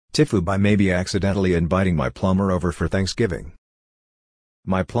TIFU by maybe accidentally inviting my plumber over for Thanksgiving.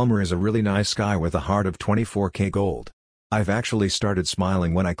 My plumber is a really nice guy with a heart of 24K gold. I've actually started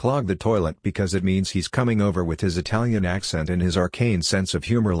smiling when I clog the toilet because it means he's coming over with his Italian accent and his arcane sense of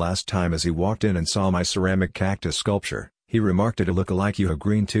humor. Last time as he walked in and saw my ceramic cactus sculpture, he remarked, "It look like you a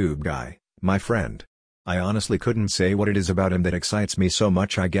green tube guy, my friend." I honestly couldn't say what it is about him that excites me so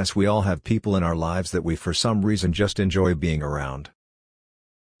much. I guess we all have people in our lives that we for some reason just enjoy being around.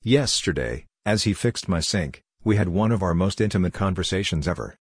 Yesterday, as he fixed my sink, we had one of our most intimate conversations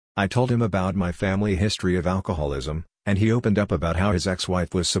ever. I told him about my family history of alcoholism, and he opened up about how his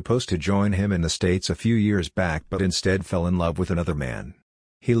ex-wife was supposed to join him in the States a few years back but instead fell in love with another man.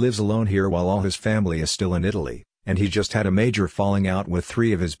 He lives alone here while all his family is still in Italy, and he just had a major falling out with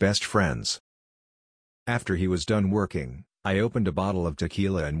 3 of his best friends. After he was done working, I opened a bottle of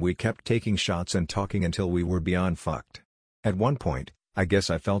tequila and we kept taking shots and talking until we were beyond fucked. At one point, I guess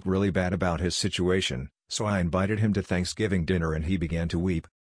I felt really bad about his situation, so I invited him to Thanksgiving dinner and he began to weep.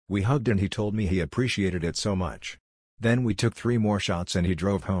 We hugged and he told me he appreciated it so much. Then we took 3 more shots and he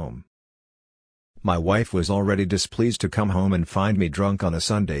drove home. My wife was already displeased to come home and find me drunk on a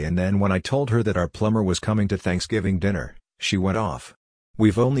Sunday, and then when I told her that our plumber was coming to Thanksgiving dinner, she went off.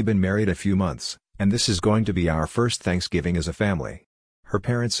 We've only been married a few months, and this is going to be our first Thanksgiving as a family. Her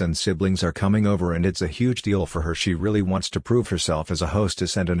parents and siblings are coming over and it's a huge deal for her. She really wants to prove herself as a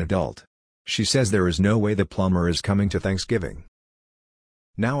hostess and an adult. She says there is no way the plumber is coming to Thanksgiving.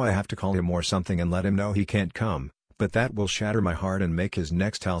 Now I have to call him or something and let him know he can't come, but that will shatter my heart and make his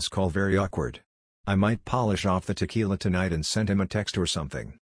next house call very awkward. I might polish off the tequila tonight and send him a text or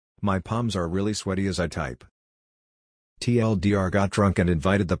something. My palms are really sweaty as I type. TLDR, got drunk and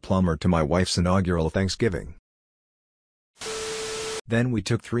invited the plumber to my wife's inaugural Thanksgiving. Then we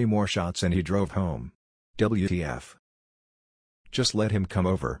took 3 more shots and he drove home. WTF. Just let him come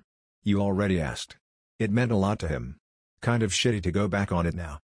over. You already asked. It meant a lot to him. Kind of shitty to go back on it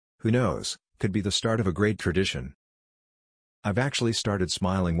now. Who knows, could be the start of a great tradition. I've actually started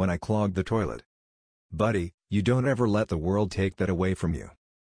smiling when I clogged the toilet. Buddy, you don't ever let the world take that away from you.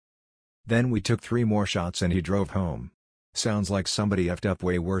 Then we took 3 more shots and he drove home. Sounds like somebody effed up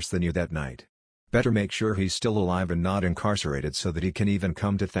way worse than you that night. Better make sure he's still alive and not incarcerated so that he can even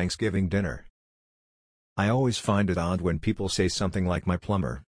come to Thanksgiving dinner. I always find it odd when people say something like my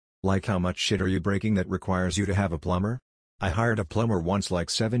plumber. Like, how much shit are you breaking that requires you to have a plumber? I hired a plumber once like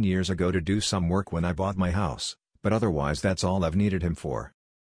 7 years ago to do some work when I bought my house, but otherwise that's all I've needed him for.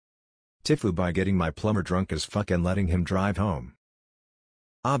 TIFU by getting my plumber drunk as fuck and letting him drive home.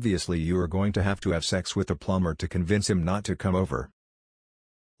 Obviously you are going to have sex with the plumber to convince him not to come over.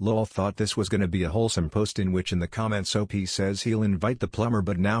 Lol, thought this was gonna be a wholesome post in which in the comments OP says he'll invite the plumber,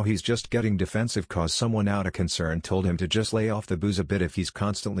 but now he's just getting defensive cause someone out of concern told him to just lay off the booze a bit if he's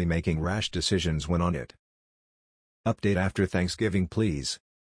constantly making rash decisions when on it. Update after Thanksgiving please.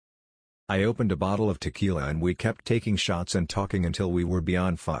 I opened a bottle of tequila and we kept taking shots and talking until we were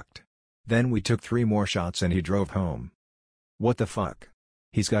beyond fucked. Then we took 3 more shots and he drove home. What the fuck?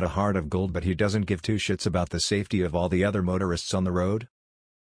 He's got a heart of gold but he doesn't give 2 shits about the safety of all the other motorists on the road?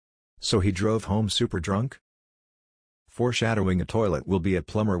 So he drove home super drunk? Foreshadowing, a toilet will be, a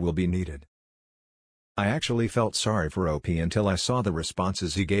plumber will be needed. I actually felt sorry for OP until I saw the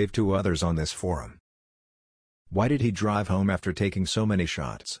responses he gave to others on this forum. Why did he drive home after taking so many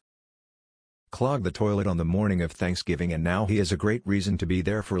shots? Clogged the toilet on the morning of Thanksgiving and now he has a great reason to be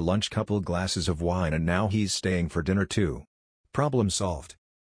there for lunch, couple glasses of wine, and now he's staying for dinner too. Problem solved.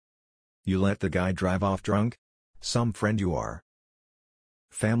 You let the guy drive off drunk? Some friend you are.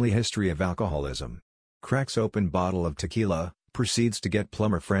 Family history of alcoholism. Cracks open bottle of tequila, proceeds to get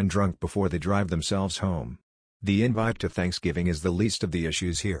plumber friend drunk before they drive themselves home. The invite to Thanksgiving is the least of the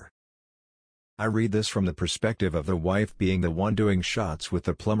issues here. I read this from the perspective of the wife being the one doing shots with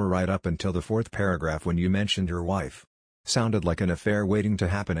the plumber right up until the 4th paragraph when you mentioned your wife. Sounded like an affair waiting to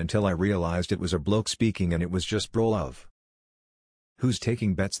happen until I realized it was a bloke speaking and it was just bro love. Who's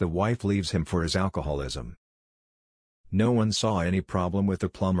taking bets the wife leaves him for his alcoholism? No one saw any problem with the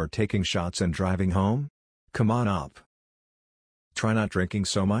plumber taking shots and driving home? Come on up. Try not drinking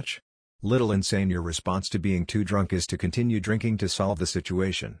so much? Little insane your response to being too drunk is to continue drinking to solve the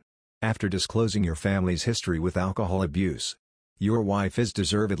situation. After disclosing your family's history with alcohol abuse, your wife is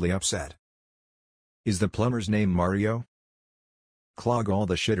deservedly upset. Is the plumber's name Mario? Clog all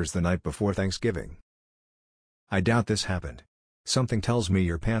the shitters the night before Thanksgiving. I doubt this happened. Something tells me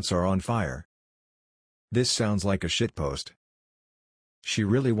your pants are on fire. This sounds like a shitpost. She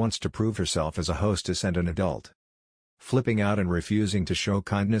really wants to prove herself as a hostess and an adult. Flipping out and refusing to show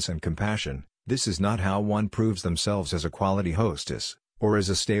kindness and compassion, this is not how one proves themselves as a quality hostess, or as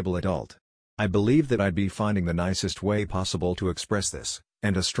a stable adult. I believe that I'd be finding the nicest way possible to express this,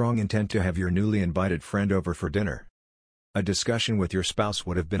 and a strong intent to have your newly invited friend over for dinner. A discussion with your spouse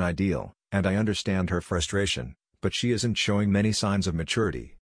would have been ideal, and I understand her frustration, but she isn't showing many signs of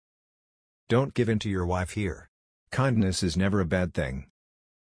maturity. Don't give in to your wife here. Kindness is never a bad thing.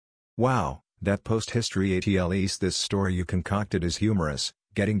 Wow, that post-history at least this story you concocted is humorous,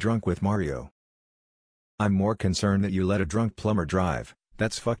 getting drunk with Mario. I'm more concerned that you let a drunk plumber drive.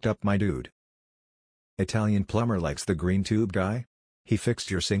 That's fucked up, my dude. Italian plumber likes the green tube guy? He fixed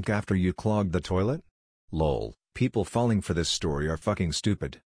your sink after you clogged the toilet? Lol, people falling for this story are fucking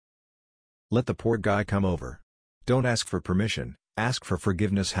stupid. Let the poor guy come over. Don't ask for permission, ask for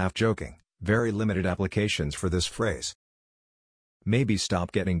forgiveness. Half joking, very limited applications for this phrase. Maybe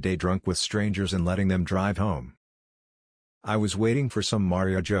stop getting day drunk with strangers and letting them drive home. I was waiting for some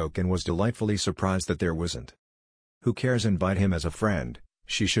Mario joke and was delightfully surprised that there wasn't. Who cares, invite him as a friend,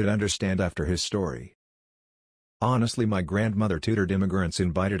 she should understand after his story. Honestly, my grandmother tutored immigrants,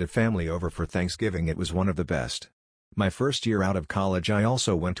 invited a family over for Thanksgiving. It was one of the best. My first year out of college I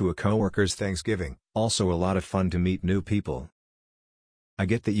also went to a coworker's Thanksgiving, also a lot of fun to meet new people. I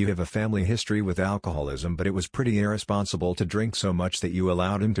get that you have a family history with alcoholism, but it was pretty irresponsible to drink so much that you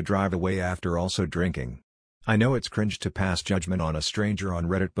allowed him to drive away after also drinking. I know it's cringe to pass judgment on a stranger on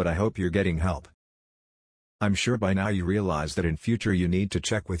Reddit, but I hope you're getting help. I'm sure by now you realize that in future you need to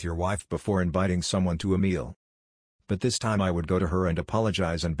check with your wife before inviting someone to a meal. But this time I would go to her and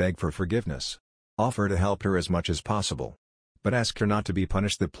apologize and beg for forgiveness. Offer to help her as much as possible. But ask her not to be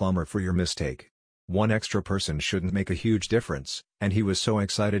punished the plumber for your mistake. One extra person shouldn't make a huge difference, and he was so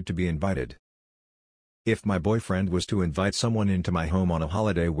excited to be invited. If my boyfriend was to invite someone into my home on a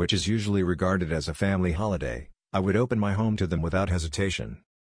holiday, which is usually regarded as a family holiday, I would open my home to them without hesitation.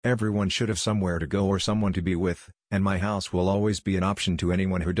 Everyone should have somewhere to go or someone to be with, and my house will always be an option to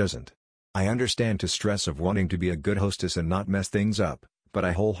anyone who doesn't. I understand the stress of wanting to be a good hostess and not mess things up, but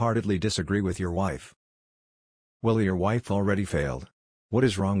I wholeheartedly disagree with your wife. Well, your wife already failed. What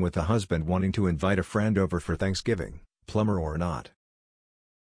is wrong with a husband wanting to invite a friend over for Thanksgiving, plumber or not?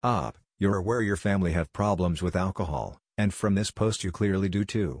 You're aware your family have problems with alcohol, and from this post you clearly do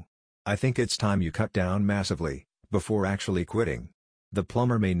too. I think it's time you cut down massively, before actually quitting. The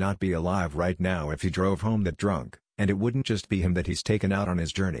plumber may not be alive right now if he drove home that drunk, and it wouldn't just be him that he's taken out on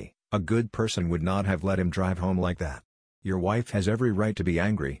his journey. A good person would not have let him drive home like that. Your wife has every right to be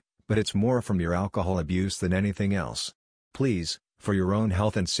angry, but it's more from your alcohol abuse than anything else. Please, for your own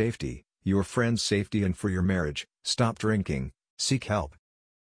health and safety, your friend's safety and for your marriage, stop drinking, seek help.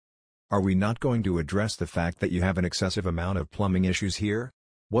 Are we not going to address the fact that you have an excessive amount of plumbing issues here?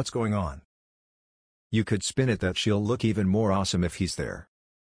 What's going on? You could spin it that she'll look even more awesome if he's there.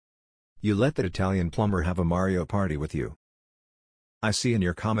 You let that Italian plumber have a Mario party with you. I see in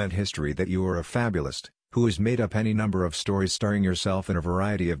your comment history that you are a fabulist, who has made up any number of stories starring yourself in a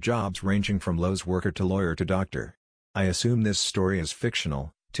variety of jobs ranging from Lowe's worker to lawyer to doctor. I assume this story is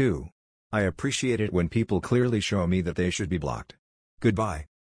fictional, too. I appreciate it when people clearly show me that they should be blocked. Goodbye.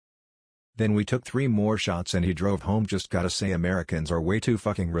 Then we took 3 more shots and he drove home. Just gotta say, Americans are way too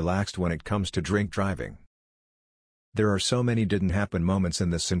fucking relaxed when it comes to drink driving. There are so many didn't happen moments in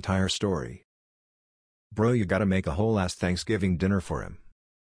this entire story. Bro, you gotta make a whole ass Thanksgiving dinner for him.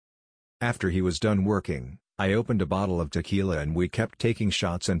 After he was done working, I opened a bottle of tequila and we kept taking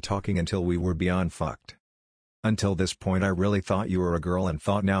shots and talking until we were beyond fucked. Until this point I really thought you were a girl and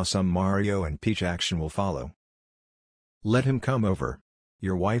thought now some Mario and Peach action will follow. Let him come over.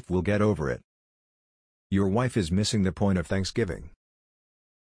 Your wife will get over it. Your wife is missing the point of Thanksgiving.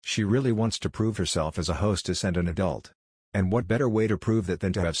 She really wants to prove herself as a hostess and an adult. And what better way to prove that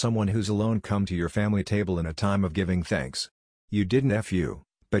than to have someone who's alone come to your family table in a time of giving thanks? You didn't F you,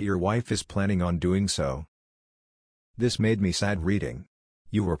 but your wife is planning on doing so. This made me sad reading.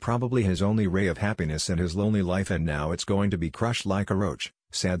 You were probably his only ray of happiness in his lonely life, and now it's going to be crushed like a roach.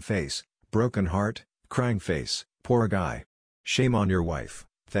 Sad face, broken heart, crying face, poor guy. Shame on your wife.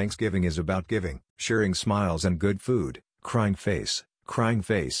 Thanksgiving is about giving, sharing smiles and good food. Crying face,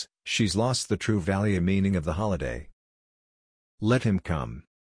 she's lost the true value and meaning of the holiday. Let him come.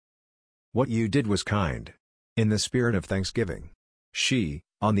 What you did was kind. In the spirit of Thanksgiving. She,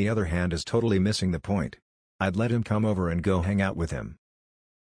 on the other hand, is totally missing the point. I'd let him come over and go hang out with him.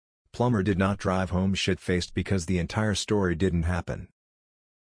 Plumber did not drive home shit-faced because the entire story didn't happen.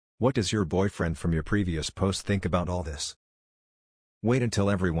 What does your boyfriend from your previous post think about all this? Wait until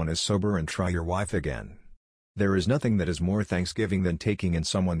everyone is sober and try your wife again. There is nothing that is more Thanksgiving than taking in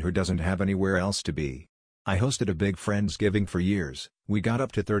someone who doesn't have anywhere else to be. I hosted a big Friendsgiving for years. We got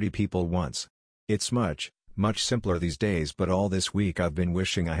up to 30 people once. It's much Much simpler these days, but all this week I've been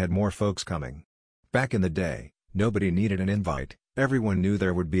wishing I had more folks coming. Back in the day, nobody needed an invite, everyone knew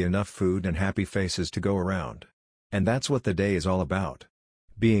there would be enough food and happy faces to go around. And that's what the day is all about.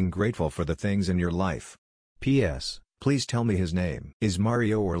 Being grateful for the things in your life. P.S. Please tell me his name is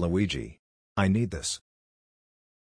Mario or Luigi. I need this.